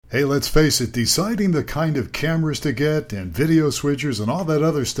Hey, let's face it, deciding the kind of cameras to get and video switchers and all that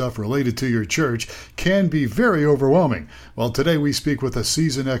other stuff related to your church can be very overwhelming. Well, today we speak with a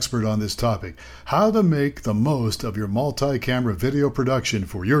seasoned expert on this topic, how to make the most of your multi-camera video production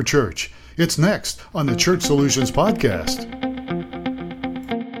for your church. It's next on the Church Solutions Podcast.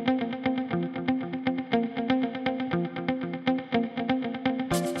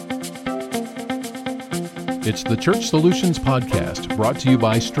 It's the Church Solutions Podcast, brought to you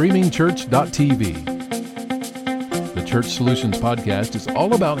by streamingchurch.tv. The Church Solutions Podcast is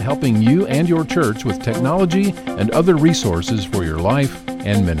all about helping you and your church with technology and other resources for your life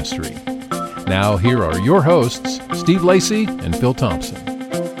and ministry. Now, here are your hosts, Steve Lacey and Phil Thompson.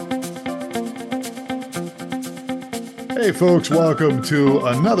 Hey folks, welcome to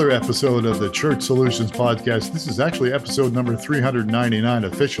another episode of the Church Solutions Podcast. This is actually episode number 399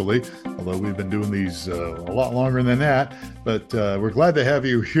 officially, although we've been doing these a lot longer than that. But we're glad to have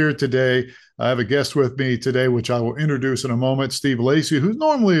you here today. I have a guest with me today, which I will introduce in a moment. Steve Lacey, who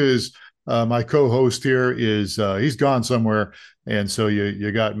normally is my co-host here, he's gone somewhere, and so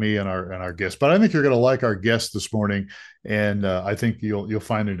you got me and our guest. But I think you're going to like our guest this morning, and I think you'll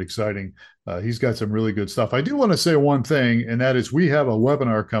find it exciting. He's got some really good stuff. I do want to say one thing, and that is we have a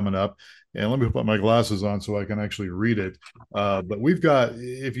webinar coming up. And let me put my glasses on so I can actually read it. But we've got,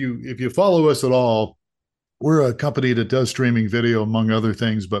 if you follow us at all, we're a company that does streaming video, among other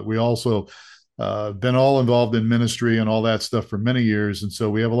things, but we also been all involved in ministry and all that stuff for many years. And so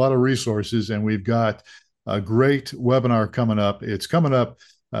we have a lot of resources, and we've got a great webinar coming up. It's coming up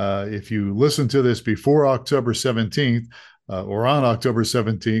if you listen to this before October 17th or on October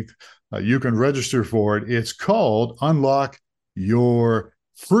 17th, you can register for it. It's called Unlock Your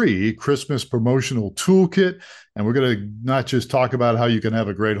Free Christmas Promotional Toolkit. And we're going to not just talk about how you can have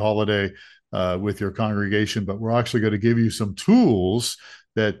a great holiday with your congregation, but we're actually going to give you some tools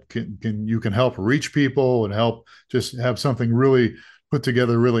that you can help reach people and help just have something really put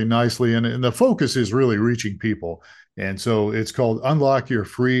together really nicely. And the focus is really reaching people. And so it's called Unlock Your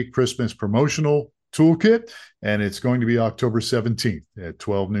Free Christmas Promotional Toolkit, and it's going to be October 17th at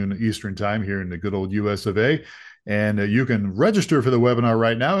 12 noon Eastern time here in the good old US of A. And you can register for the webinar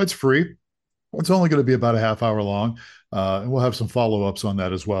right now. It's free. It's only going to be about a half hour long. And we'll have some follow-ups on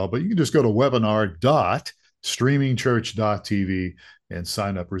that as well. But you can just go to webinar.streamingchurch.tv and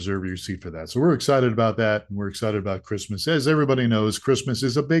sign up, reserve your seat for that. So we're excited about that. And we're excited about Christmas. As everybody knows, Christmas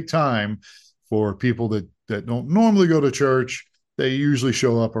is a big time for people that don't normally go to church. They usually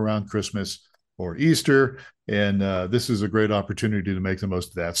show up around Christmas or Easter. And this is a great opportunity to make the most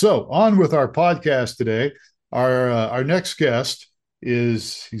of that. So on with our podcast today. Our next guest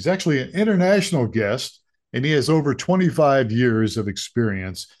he's actually an international guest, and he has over 25 years of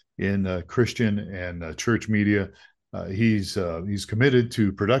experience in Christian and church media. He's committed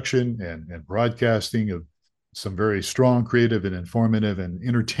to production and broadcasting of some very strong, creative, and informative and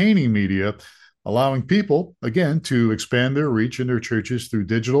entertaining media, allowing people, again, to expand their reach in their churches through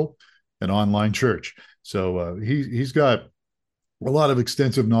digital and online church. So he's got a lot of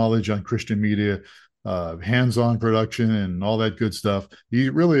extensive knowledge on Christian media, hands-on production and all that good stuff. He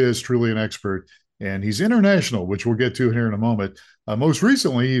really is truly an expert, and he's international, which we'll get to here in a moment. Most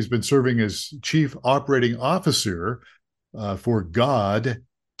recently, he's been serving as Chief Operating Officer for God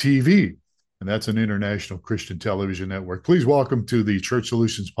TV, and that's an international Christian television network. Please welcome to the Church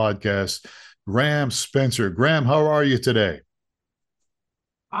Solutions Podcast, Graeme Spencer. Graeme, how are you today?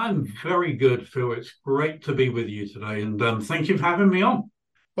 I'm very good, Phil. It's great to be with you today, and thank you for having me on.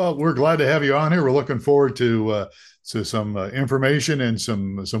 Well, we're glad to have you on here. We're looking forward to some information and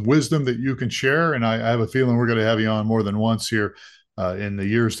some wisdom that you can share. And I have a feeling we're going to have you on more than once here in the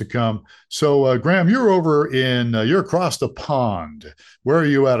years to come. So, Graeme, you're across the pond. Where are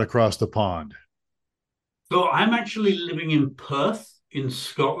you at across the pond? So I'm actually living in Perth in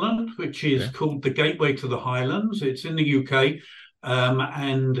Scotland, which is called the Gateway to the Highlands. It's in the UK.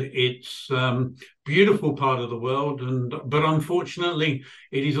 And it's beautiful part of the world, but unfortunately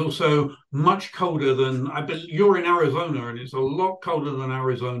it is also much colder than you're in Arizona, and it's a lot colder than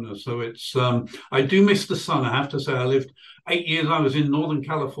Arizona. So it's I do miss the sun. I have to say, I lived 8 years. I was in Northern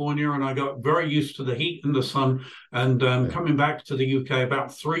California, and I got very used to the heat and the sun. And coming back to the UK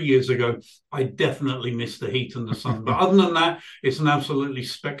about 3 years ago, I definitely miss the heat and the sun. But other than that, it's an absolutely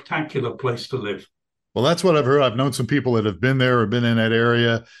spectacular place to live. Well, that's what I've heard. I've known some people that have been there or been in that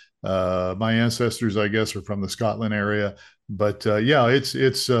area. My ancestors, I guess, are from the Scotland area. But yeah, it's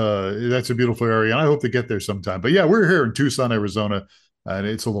that's a beautiful area, and I hope to get there sometime. But yeah, we're here in Tucson, Arizona, and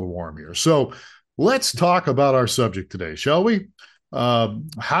it's a little warm here. So let's talk about our subject today, shall we?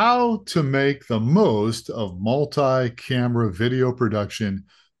 How to make the most of multi-camera video production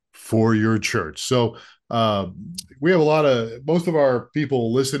for your church. So we have most of our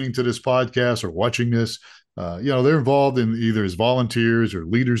people listening to this podcast or watching this, they're involved in either as volunteers or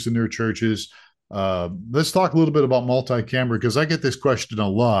leaders in their churches. Let's talk a little bit about multi-camera, because I get this question a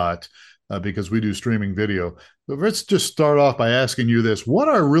lot because we do streaming video. But let's just start off by asking you this. What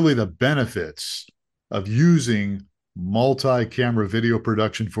are really the benefits of using multi-camera video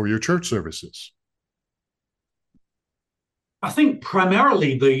production for your church services? I think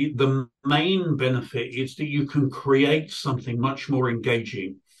primarily the main benefit is that you can create something much more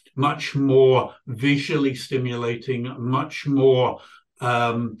engaging, much more visually stimulating, much more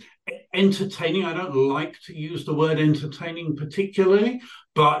entertaining. I don't like to use the word entertaining particularly,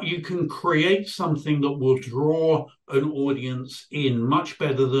 but you can create something that will draw an audience in much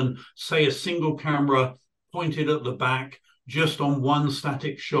better than, say, a single camera pointed at the back, just on one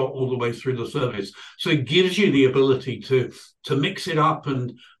static shot all the way through the service. So it gives you the ability to mix it up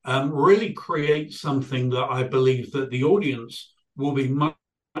and really create something that I believe that the audience will be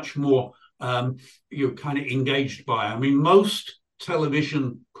much more kind of engaged by. I mean, most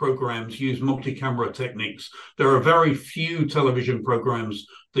television programs use multi-camera techniques. There are very few television programs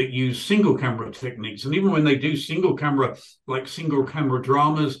that use single camera techniques. And even when they do single camera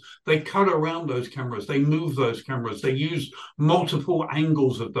dramas, they cut around those cameras, they move those cameras, they use multiple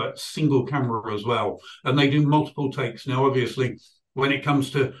angles of that single camera as well. And they do multiple takes. Now, obviously, when it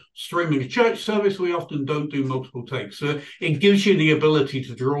comes to streaming a church service, we often don't do multiple takes. So it gives you the ability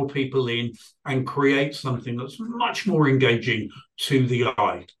to draw people in and create something that's much more engaging to the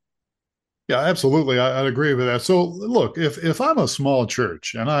eye. Yeah, absolutely. I'd agree with that. So look, if I'm a small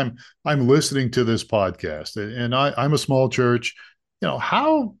church and I'm listening to this podcast and I'm a small church,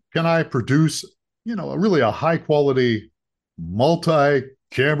 how can I produce, really a high quality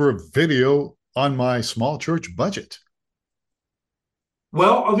multi-camera video on my small church budget?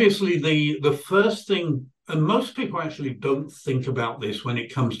 Well, obviously, the first thing, and most people actually don't think about this when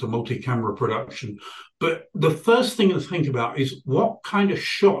it comes to multi-camera production, but the first thing to think about is what kind of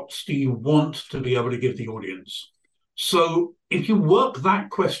shots do you want to be able to give the audience? So if you work that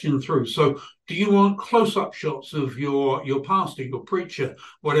question through, so do you want close-up shots of your pastor, your preacher,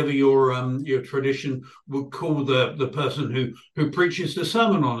 whatever your tradition would call the person who preaches the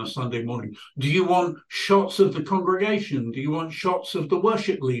sermon on a Sunday morning? Do you want shots of the congregation? Do you want shots of the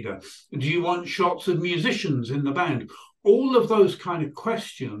worship leader? Do you want shots of musicians in the band? All of those kind of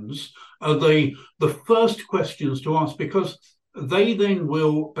questions are the first questions to ask, because they then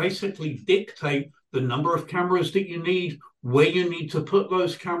will basically dictate the number of cameras that you need, where you need to put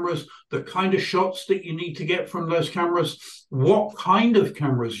those cameras, the kind of shots that you need to get from those cameras, what kind of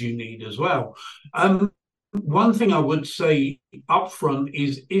cameras you need as well. One thing I would say upfront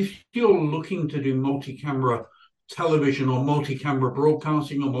is if you're looking to do multi-camera television or multi-camera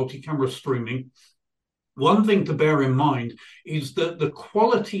broadcasting or multi-camera streaming, one thing to bear in mind is that the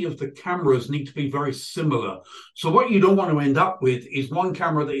quality of the cameras need to be very similar. So what you don't want to end up with is one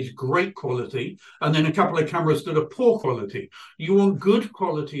camera that is great quality and then a couple of cameras that are poor quality. You want good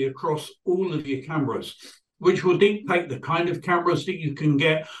quality across all of your cameras, which will dictate the kind of cameras that you can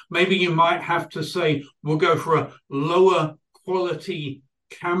get. Maybe you might have to say, we'll go for a lower quality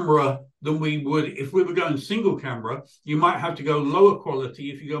camera than we would if we were going single camera. You might have to go lower quality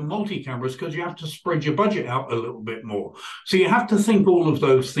if you go multi-cameras, because you have to spread your budget out a little bit more. So you have to think all of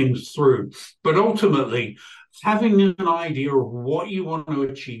those things through. But ultimately, having an idea of what you want to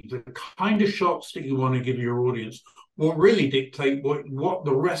achieve, the kind of shots that you want to give your audience, will really dictate what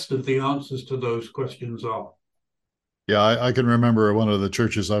the rest of the answers to those questions are. Yeah, I can remember one of the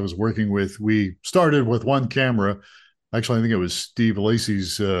churches I was working with. We started with one camera. Actually, I think it was Steve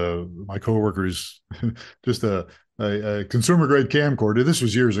Lacey's, my coworker's, just a consumer grade camcorder. This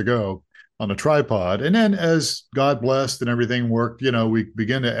was years ago on a tripod. And then as God blessed and everything worked, we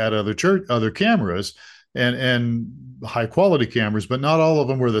began to add other cameras and high quality cameras, but not all of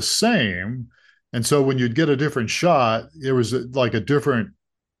them were the same. And so when you'd get a different shot, it was like a different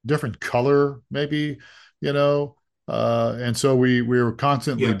color, maybe, and so we were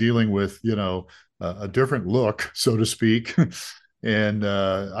constantly dealing with, a different look, so to speak. And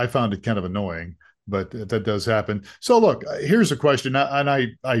I found it kind of annoying, but that does happen. So look, here's a question. And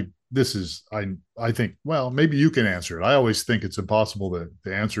I think, well, maybe you can answer it. I always think it's impossible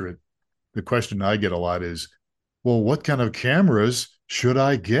to answer it. The question I get a lot is, well, what kind of cameras should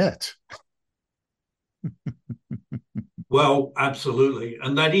I get? Well, absolutely.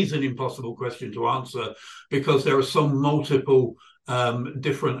 And that is an impossible question to answer, because there are so multiple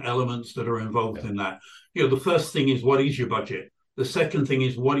different elements that are involved in that. The first thing is, what is your budget? The second thing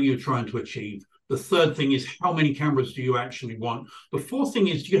is, what are you trying to achieve? The third thing is, how many cameras do you actually want? The fourth thing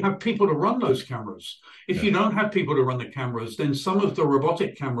is, do you have people to run those cameras? If you don't have people to run the cameras, then some of the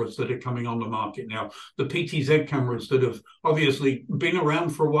robotic cameras that are coming on the market now, the PTZ cameras that have obviously been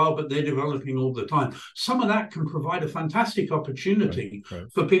around for a while, but they're developing all the time, some of that can provide a fantastic opportunity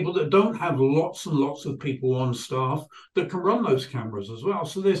for people that don't have lots and lots of people on staff that can run those cameras as well.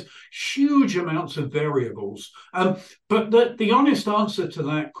 So there's huge amounts of variables. But the honest answer to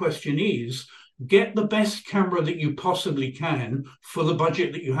that question is, get the best camera that you possibly can for the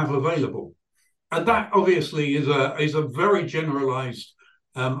budget that you have available. And that obviously is a very generalized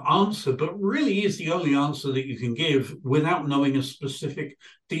answer, but really is the only answer that you can give without knowing a specific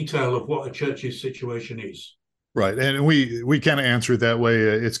detail of what a church's situation is. Right. And we kind of answer it that way.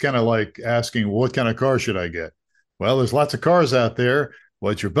 It's kind of like asking, well, what kind of car should I get? Well, there's lots of cars out there.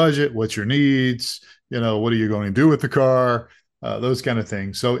 What's your budget? What's your needs? What are you going to do with the car? Those kind of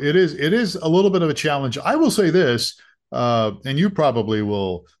things. So it is a little bit of a challenge. I will say this, and you probably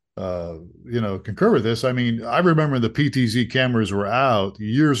will, concur with this. I mean, I remember the PTZ cameras were out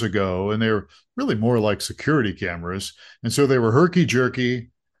years ago, and they were really more like security cameras. And so they were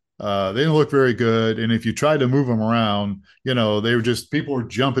herky-jerky. They didn't look very good. And if you tried to move them around, they were just, people were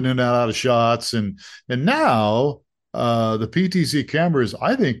jumping in and out of shots. And now the PTZ cameras,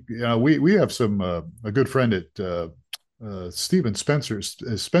 I think, we have a good friend at Stephen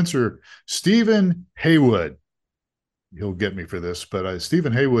Haywood. He'll get me for this, but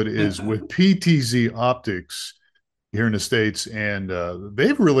Stephen Haywood is with PTZ Optics here in the States, and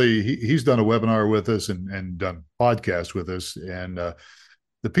they've really he's done a webinar with us and done podcasts with us, and the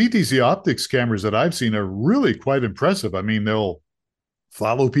PTZ Optics cameras that I've seen are really quite impressive. I mean, they'll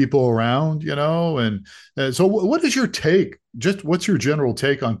follow people around, and so what is your take? Just what's your general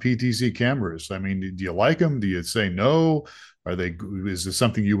take on PTZ cameras? I mean, do you like them? Do you say no? Is this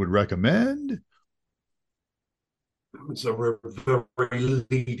something you would recommend? It's a very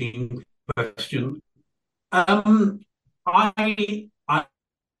leading question. I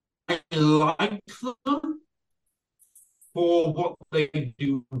like them for what they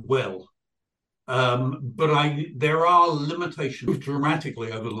do well. But there are limitations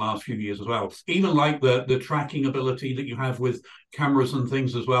dramatically over the last few years as well. Even like the tracking ability that you have with cameras and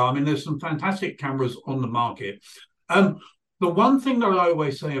things as well. I mean, there's some fantastic cameras on the market. The one thing that I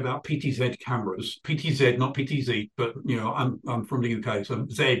always say about PTZ cameras, PTZ, not PTZ, but I'm from the UK, so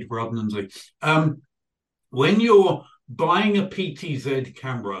Z rather than Z. When you're buying a PTZ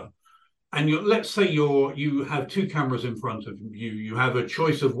camera, and let's say you have two cameras in front of you. You have a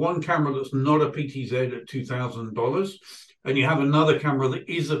choice of one camera that's not a PTZ at $2,000, and you have another camera that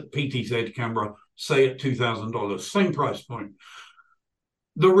is a PTZ camera, say at $2,000, same price point.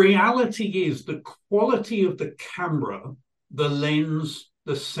 The reality is the quality of the camera, the lens,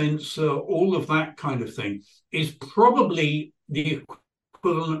 the sensor, all of that kind of thing is probably the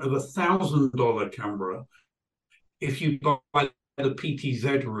equivalent of $1,000 camera if you buy the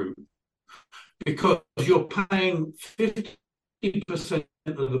PTZ route, because you're paying 50%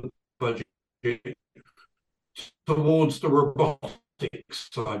 of the budget towards the robotics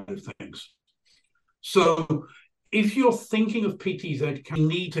side of things. So if you're thinking of PTZ, you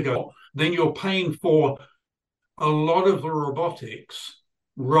need to go, then you're paying for a lot of the robotics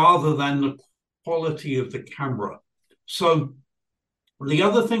rather than the quality of the camera. So the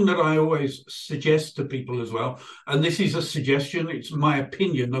other thing that I always suggest to people as well, and this is a suggestion, it's my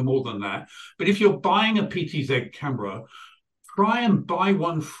opinion, no more than that, but if you're buying a PTZ camera, try and buy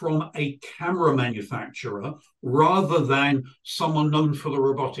one from a camera manufacturer rather than someone known for the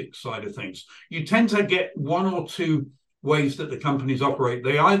robotics side of things. You tend to get one or two ways that the companies operate.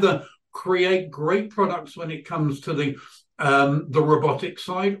 They either create great products when it comes to the robotics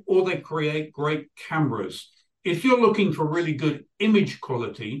side, or they create great cameras. If you're looking for really good image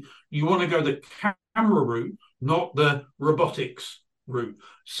quality, you want to go the camera route, not the robotics route.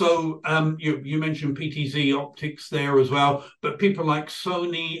 So you mentioned PTZ Optics there as well, but people like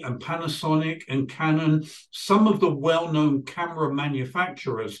Sony and Panasonic and Canon, some of the well-known camera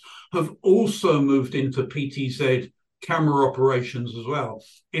manufacturers have also moved into PTZ camera operations as well.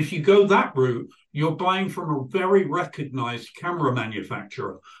 If you go that route, you're buying from a very recognized camera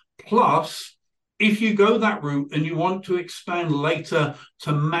manufacturer. Plus, if you go that route and you want to expand later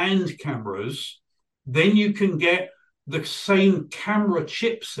to manned cameras, then you can get the same camera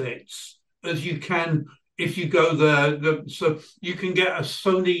chipsets as you can if you go so you can get a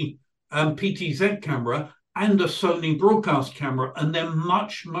Sony PTZ camera and a Sony broadcast camera, and they're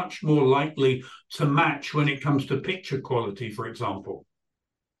much, much more likely to match when it comes to picture quality, for example.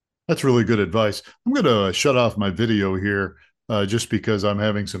 That's really good advice. I'm going to shut off my video here. just because I'm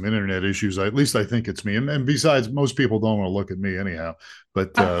having some internet issues. At least I think it's me. And besides, most people don't want to look at me anyhow.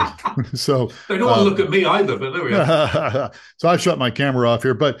 But so They don't want to look at me either. But there we are. so I shut my camera off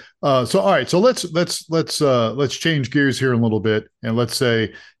here. But so all right. So let's change gears here a little bit, and let's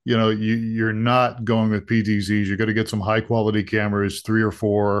say you're not going with PTZs. You're going to get some high quality cameras, 3 or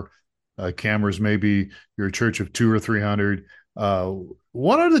 4 cameras, maybe you're a church of 200 or 300.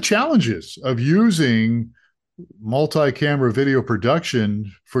 What are the challenges of using multi-camera video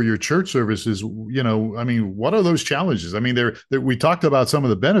production for your church services? I mean, what are those challenges? I mean, we talked about some of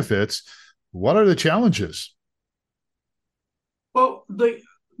the benefits. What are the challenges? Well, the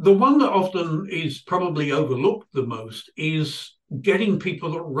one that often is probably overlooked the most is getting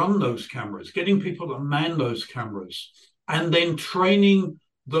people that run those cameras, getting people that man those cameras, and then training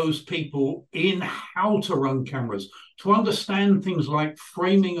those people in how to run cameras, to understand things like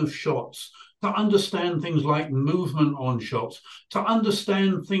framing of shots, to understand things like movement on shots, to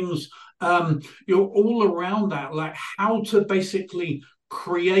understand things all around that, like how to basically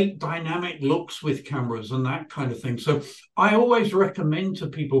create dynamic looks with cameras and that kind of thing. So I always recommend to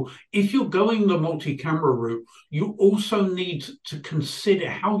people, if you're going the multi-camera route, you also need to consider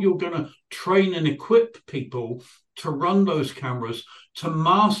how you're going to train and equip people to run those cameras, to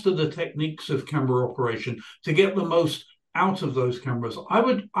master the techniques of camera operation, to get the most out of those cameras. I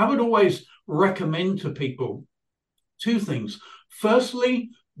would always recommend to people 2 things. Firstly,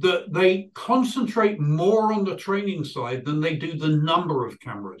 that they concentrate more on the training side than they do the number of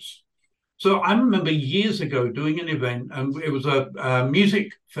cameras. So I remember years ago doing an event, and it was a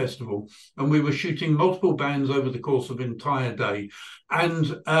music festival, and we were shooting multiple bands over the course of an entire day.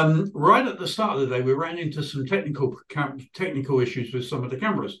 And right at the start of the day, we ran into some technical issues with some of the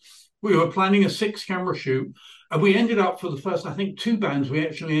cameras. We were planning a 6-camera shoot, and we ended up, for the first, I think, 2 bands, we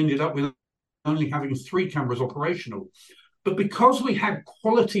actually ended up with only having 3 cameras operational. But because we had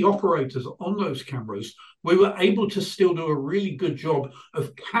quality operators on those cameras, we were able to still do a really good job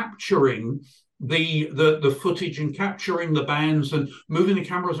of capturing the footage and capturing the bands and moving the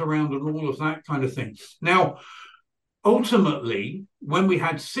cameras around and all of that kind of thing. Now, ultimately, when we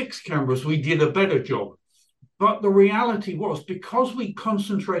had 6 cameras, we did a better job. But the reality was, because we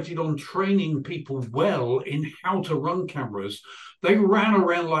concentrated on training people well in how to run cameras, they ran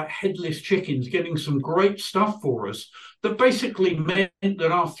around like headless chickens, getting some great stuff for us that basically meant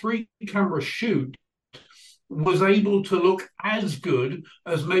that our 3-camera shoot was able to look as good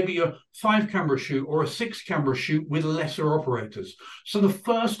as maybe a 5-camera shoot or a 6-camera shoot with lesser operators. So the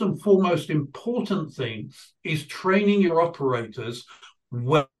first and foremost important thing is training your operators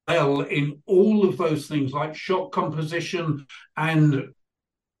well in all of those things, like shot composition and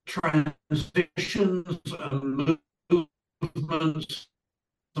transitions and movements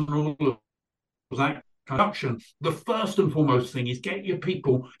and all of that production. The first and foremost thing is get your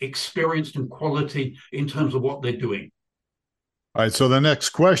people experienced and quality in terms of what they're doing. All right. So the next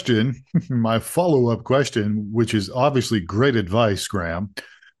question, my follow-up question, which is obviously great advice, Graeme.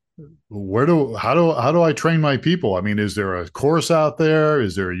 How do I train my people? I mean, is there a course out there?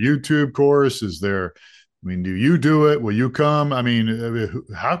 Is there a YouTube course? Do you do it? Will you come? I mean,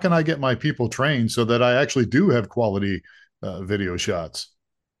 how can I get my people trained so that I actually do have quality video shots?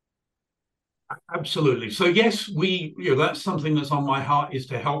 Absolutely. So yes, that's something that's on my heart, is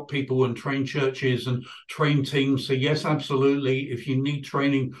to help people and train churches and train teams. So yes, absolutely. If you need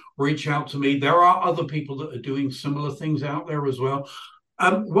training, reach out to me. There are other people that are doing similar things out there as well.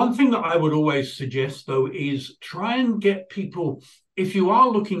 One thing that I would always suggest, though, is try and get people, if you are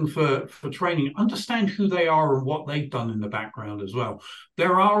looking for training, understand who they are and what they've done in the background as well.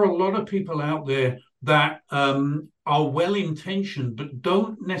 There are a lot of people out there that are well-intentioned, but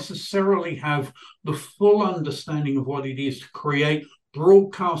don't necessarily have the full understanding of what it is to create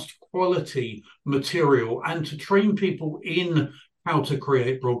broadcast quality material and to train people in how to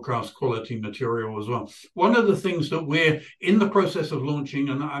create broadcast quality material as well. One of the things that we're in the process of launching,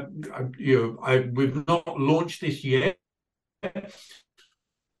 and we've not launched this yet,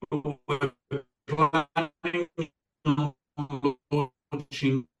 but we're planning on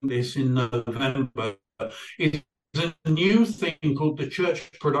launching this in November, is a new thing called the Church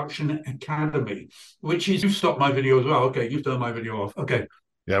Production Academy, which is, you stopped my video as well. Okay, you've turned my video off. Okay.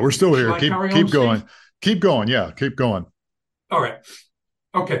 Yeah, we're still here. Keep going. Steve? Keep going. Yeah, keep going. All right.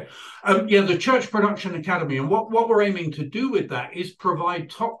 Okay. The Church Production Academy. And what we're aiming to do with that is provide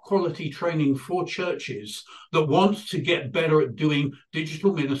top quality training for churches that want to get better at doing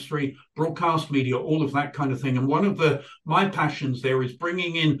digital ministry, broadcast media, all of that kind of thing. And one of my passions there is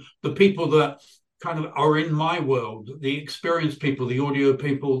bringing in the people that kind of are in my world, the experienced people, the audio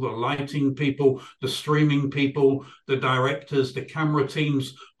people, the lighting people, the streaming people, the directors, the camera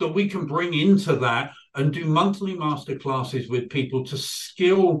teams, that we can bring into that and do monthly master classes with people to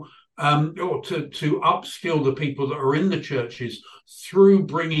skill or to upskill the people that are in the churches through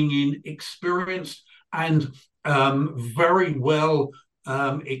bringing in experienced and very well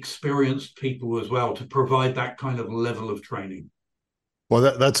experienced people as well, to provide that kind of level of training.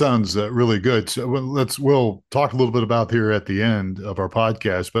 Well, that sounds really good. So we'll talk a little bit about here at the end of our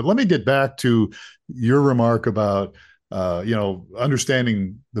podcast. But let me get back to your remark about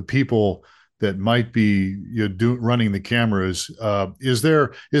understanding the people that might be running the cameras. Is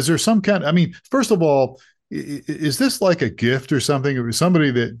there some kind? I mean, first of all, is this like a gift or something? Or somebody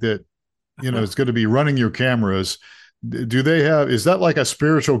that is going to be running your cameras? Do they have, is that like a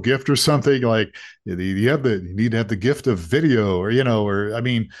spiritual gift or something? Like you need to have the gift of video, or I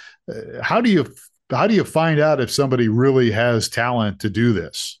mean, how do you find out if somebody really has talent to do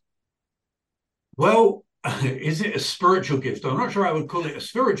this? Well, is it a spiritual gift? I'm not sure I would call it a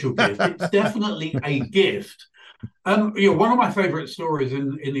spiritual gift. It's definitely a gift. One of my favorite stories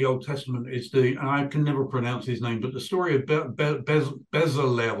in the Old Testament is and I can never pronounce his name, but the story of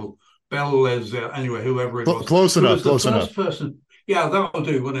Bezalel. Anyway, whoever it was. Close enough. Close enough. Person. Yeah, that'll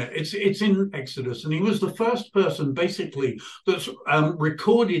do, won't it? It's in Exodus, and he was the first person, basically, that's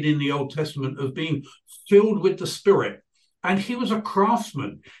recorded in the Old Testament of being filled with the Spirit, and he was a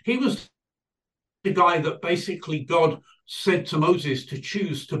craftsman. He was the guy that basically God said to Moses to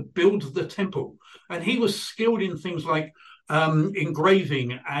choose to build the temple, and he was skilled in things like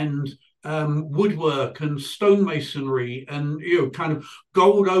engraving and woodwork and stonemasonry and kind of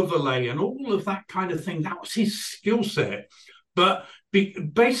gold overlay and all of that kind of thing. That was his skill set. But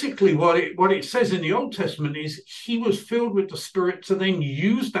basically what it says in the Old Testament is he was filled with the Spirit to then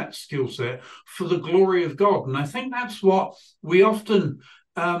use that skill set for the glory of God. And I think that's what we often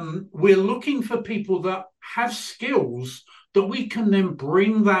we're looking for, people that have skills that we can then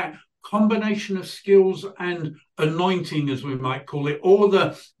bring that combination of skills and anointing, as we might call it, or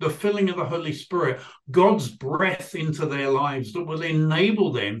the filling of the Holy Spirit, God's breath into their lives that will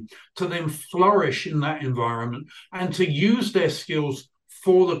enable them to then flourish in that environment and to use their skills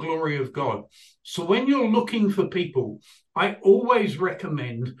for the glory of God. So when you're looking for people, I always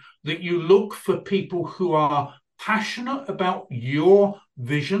recommend that you look for people who are passionate about your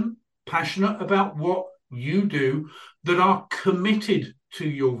vision, passionate about what you do, that are committed to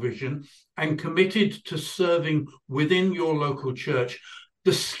your vision and committed to serving within your local church.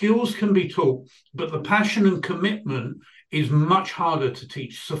 The skills can be taught, but the passion and commitment is much harder to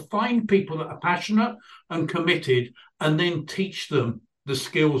teach. So find people that are passionate and committed and then teach them the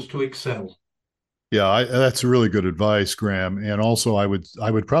skills to excel. Yeah, that's really good advice, Graeme. And also, I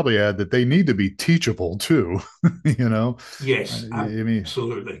would probably add that they need to be teachable too. Yes,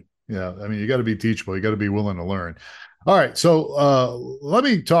 absolutely. Yeah, I mean, you got to be teachable. You got to be willing to learn. All right, so let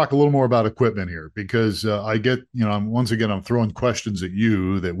me talk a little more about equipment here, because I get, I'm throwing questions at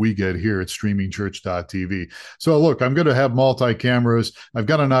you that we get here at streamingchurch.tv. So look, I'm going to have multi-cameras. I've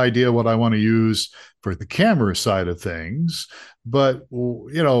got an idea what I want to use for the camera side of things, but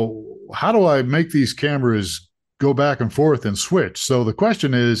how do I make these cameras go back and forth and switch? So the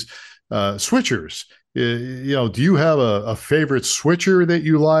question is, switchers. Do you have a favorite switcher that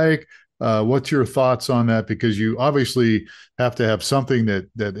you like? What's your thoughts on that? Because you obviously have to have something that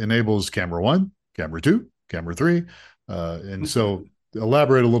enables camera 1, camera 2, camera 3. And so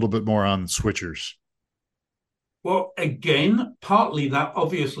elaborate a little bit more on switchers. Well, again, partly that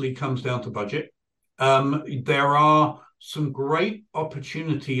obviously comes down to budget. There are some great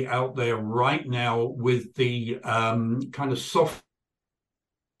opportunity out there right now with the kind of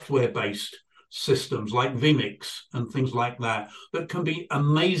software-based systems like vMix and things like that can be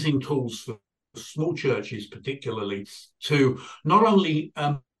amazing tools for small churches, particularly, to not only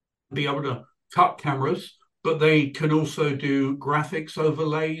be able to cut cameras, but they can also do graphics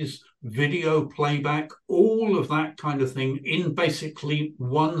overlays, video playback, all of that kind of thing in basically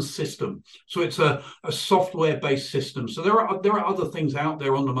one system. So it's a software-based system. So there are other things out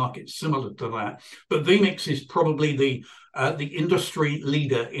there on the market similar to that, but vMix is probably the industry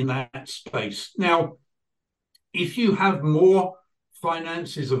leader in that space. Now, if you have more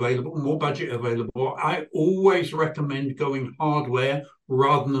finances available, more budget available, I always recommend going hardware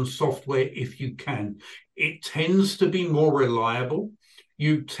rather than software if you can. It tends to be more reliable.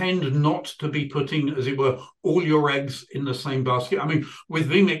 You tend not to be putting, as it were, all your eggs in the same basket. I mean, with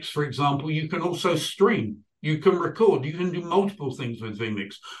vMix, for example, you can also stream, you can record, you can do multiple things with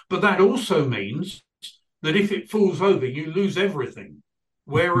vMix. But that also means that if it falls over, you lose everything.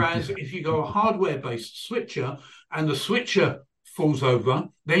 Whereas Yeah. if you go a hardware-based switcher and the switcher falls over,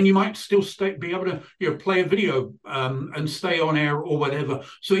 then you might still be able to play a video and stay on air or whatever.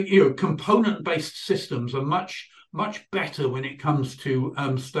 So component-based systems are much better when it comes to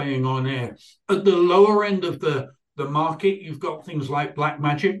staying on air. At the lower end of the market, you've got things like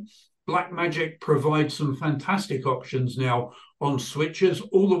Blackmagic. Blackmagic provides some fantastic options now on switches,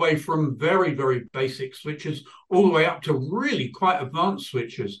 all the way from very, very basic switches, all the way up to really quite advanced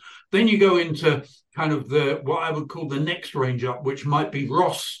switches. Then you go into kind of what I would call the next range up, which might be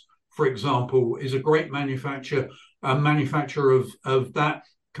Ross, for example, is a great manufacturer of that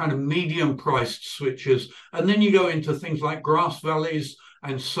kind of medium priced switches. And then you go into things like Grass Valleys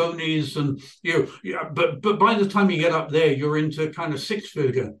and Sony's, and but by the time you get up there, you're into kind of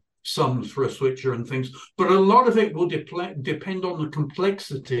six-figure sums for a switcher and things. But a lot of it will depend on the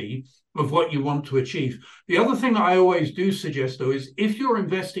complexity of what you want to achieve. The other thing I always do suggest, though, is if you're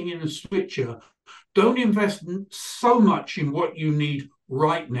investing in a switcher, don't invest so much in what you need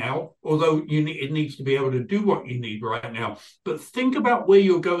right now, although it needs to be able to do what you need right now. But think about where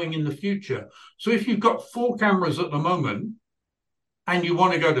you're going in the future. So if you've got 4 cameras at the moment and you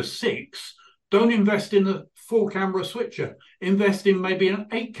want to go to 6, don't invest in a 4-camera switcher. Invest in maybe an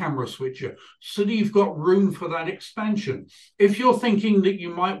 8-camera switcher so that you've got room for that expansion. If you're thinking that you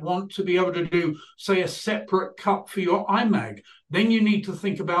might want to be able to do, say, a separate cut for your iMag, then you need to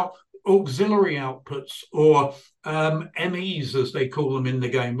think about auxiliary outputs, or MEs, as they call them in the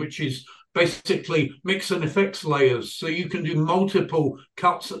game, which is basically mix and effects layers. So you can do multiple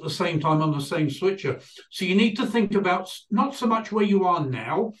cuts at the same time on the same switcher. So you need to think about not so much where you are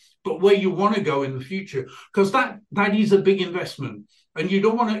now, but where you want to go in the future, because that is a big investment. And you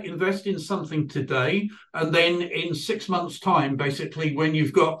don't want to invest in something today and then in 6 months' time, basically, when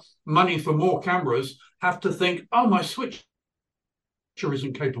you've got money for more cameras, have to think, oh, my switcher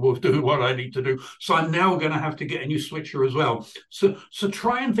isn't capable of doing what I need to do, so I'm now going to have to get a new switcher as well. So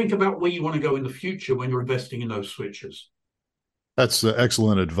try and think about where you want to go in the future when you're investing in those switches. That's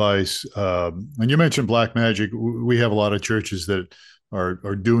excellent advice. And you mentioned Blackmagic. We have a lot of churches that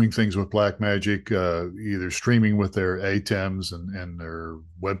are doing things with Blackmagic, either streaming with their ATEMs and their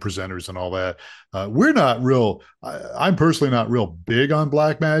web presenters and all that. We're not real. I'm personally not real big on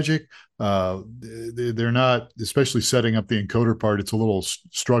Blackmagic. They're not, especially setting up the encoder part. It's a little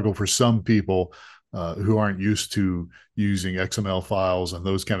struggle for some people who aren't used to using XML files and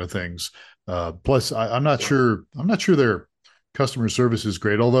those kind of things. Plus, I'm not sure their customer service is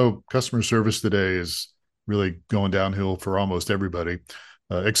great, although customer service today is really going downhill for almost everybody,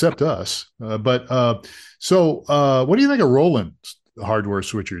 except us. So what do you think of Roland hardware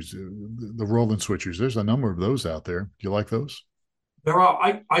switchers, the Roland switchers? There's a number of those out there. Do you like those? There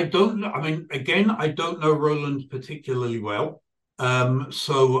are. I don't know. I mean, again, I don't know Roland particularly well.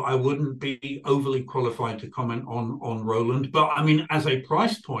 So I wouldn't be overly qualified to comment on Roland. But I mean, as a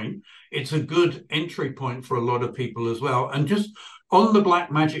price point, it's a good entry point for a lot of people as well. And just on the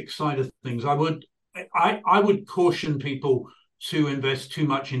Blackmagic side of things, I would caution people to invest too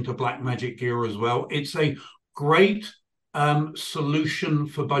much into Blackmagic gear as well. It's a great solution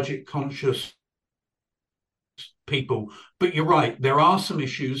for budget conscious people, but you're right, there are some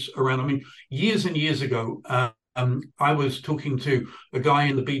issues around. I mean, years and years ago, I was talking to a guy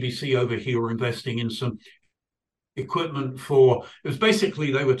in the BBC over here investing in some equipment for, it was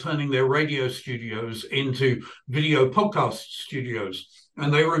basically they were turning their radio studios into video podcast studios,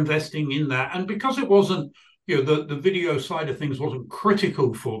 and they were investing in that. And because it wasn't, the video side of things wasn't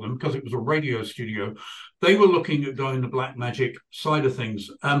critical for them because it was a radio studio, they were looking at going the Blackmagic side of things.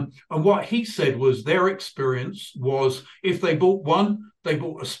 And what he said was their experience was if they bought one, they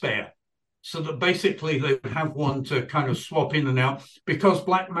bought a spare. So that basically they would have one to kind of swap in and out, because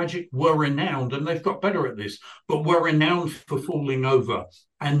Blackmagic were renowned, and they've got better at this, but were renowned for falling over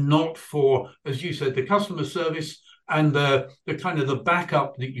and not for, as you said, the customer service and the kind of the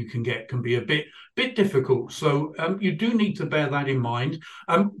backup that you can get can be a bit difficult. So you do need to bear that in mind.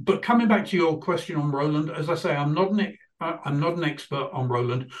 But coming back to your question on Roland, as I say, I'm not an expert on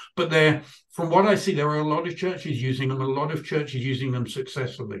Roland, but from what I see, there are a lot of churches using them, a lot of churches using them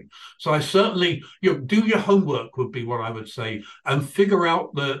successfully. So I certainly, do your homework would be what I would say, and figure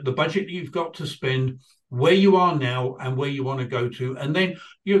out the budget that you've got to spend, where you are now and where you want to go to. And then,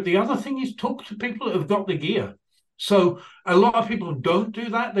 the other thing is talk to people that have got the gear. So a lot of people don't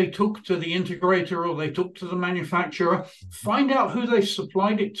do that. They talk to the integrator or they talk to the manufacturer, find out who they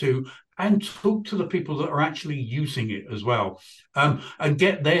supplied it to, and talk to the people that are actually using it as well, and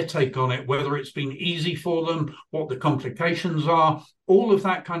get their take on it, whether it's been easy for them, what the complications are, all of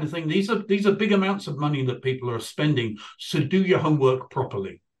that kind of thing. These are big amounts of money that people are spending. So do your homework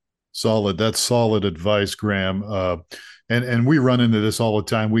properly. Solid. That's solid advice, Graeme. And we run into this all the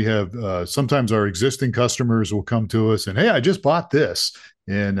time. We have sometimes our existing customers will come to us and, hey, I just bought this,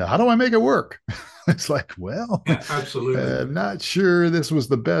 and how do I make it work? It's like, well, yeah, absolutely. I'm not sure this was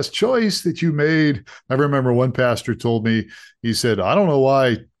the best choice that you made. I remember one pastor told me, he said, I don't know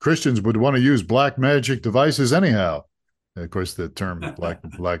why Christians would want to use black magic devices anyhow. Of course, the term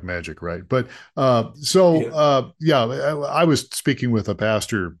black magic, right? But I was speaking with a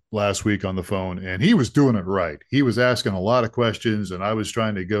pastor last week on the phone, and he was doing it right. He was asking a lot of questions, and I was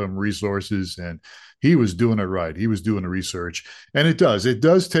trying to give him resources, and he was doing it right. He was doing the research, and it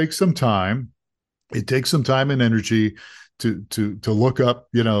does take some time. It takes some time and energy to look up,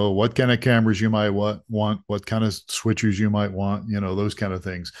 what kind of cameras you might want, what kind of switchers you might want, those kind of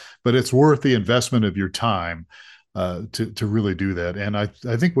things. But it's worth the investment of your time to really do that. And I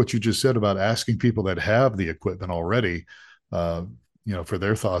think what you just said about asking people that have the equipment already, for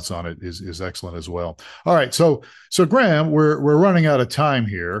their thoughts on it is excellent as well. All right, so Graeme, we're running out of time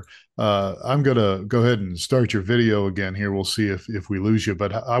here. I'm gonna go ahead and start your video again here. We'll see if we lose you,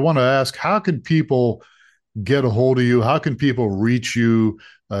 but I want to ask, how can people get a hold of you? How can people reach you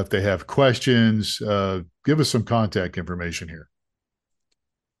if they have questions? Give us some contact information here.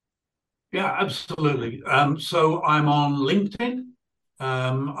 Yeah, absolutely. So I'm on LinkedIn.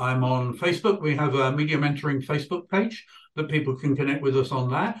 I'm on Facebook. We have a Media Mentoring Facebook page that people can connect with us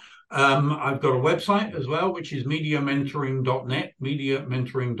on that. I've got a website as well, which is mediamentoring.net,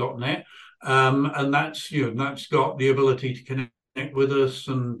 mediamentoring.net. And that's got the ability to connect with us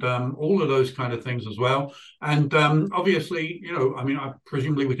and all of those kind of things as well. And obviously,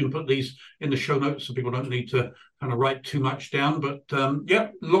 presumably we can put these in the show notes so people don't need to kind of write too much down. But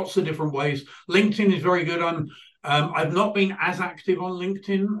lots of different ways. LinkedIn is very good. I've not been as active on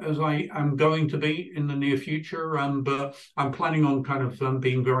LinkedIn as I am going to be in the near future, but I'm planning on kind of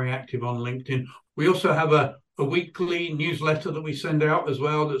being very active on LinkedIn. We also have a weekly newsletter that we send out as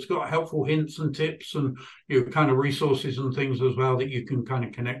well that's got helpful hints and tips and kind of resources and things as well that you can kind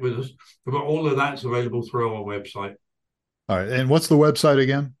of connect with us. But all of that's available through our website. All right. And what's the website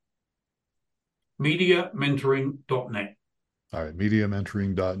again? Mediamentoring.net. All right,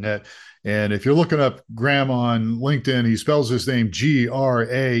 mediamentoring.net. And if you're looking up Graeme on LinkedIn, he spells his name Graeme,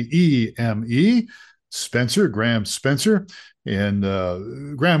 Spencer, Graeme Spencer. And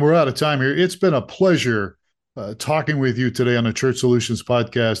Graeme, we're out of time here. It's been a pleasure talking with you today on the Church Solutions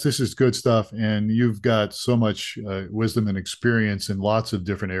podcast. This is good stuff, and you've got so much wisdom and experience in lots of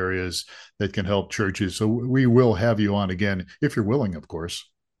different areas that can help churches. So we will have you on again, if you're willing, of course.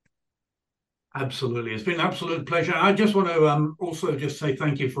 Absolutely. It's been an absolute pleasure. I just want to also just say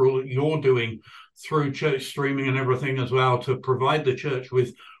thank you for all that you're doing through church streaming and everything as well to provide the church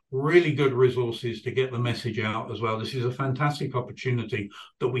with really good resources to get the message out as well. This is a fantastic opportunity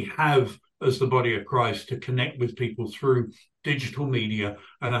that we have as the body of Christ to connect with people through digital media.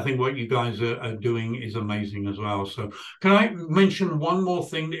 And I think what you guys are doing is amazing as well. So can I mention one more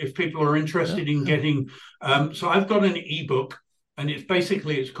thing that if people are interested in getting, so I've got an ebook. And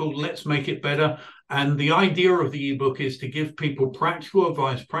it's called Let's Make It Better. And the idea of the ebook is to give people practical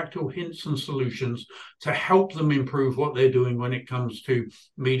advice, practical hints and solutions to help them improve what they're doing when it comes to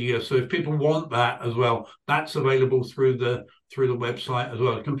media. So if people want that as well, that's available through the website as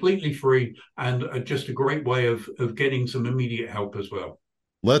well, completely free and just a great way of getting some immediate help as well.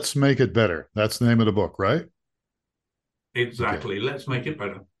 Let's Make It Better. That's the name of the book, right? Exactly. Okay. Let's Make It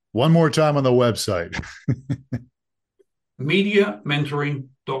Better. One more time on the website.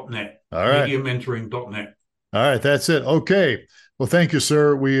 Mediamentoring.net. All right. Mediamentoring.net. All right. That's it. Okay. Well, thank you,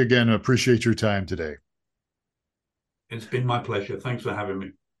 sir. We again appreciate your time today. It's been my pleasure. Thanks for having me.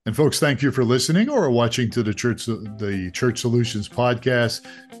 And folks, thank you for listening or watching to the Church Solutions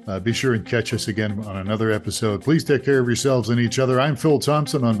podcast. Be sure and catch us again on another episode. Please take care of yourselves and each other. I'm Phil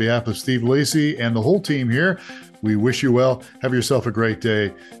Thompson on behalf of Steve Lacey and the whole team here. We wish you well. Have yourself a great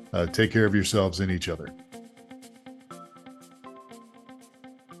day. Take care of yourselves and each other.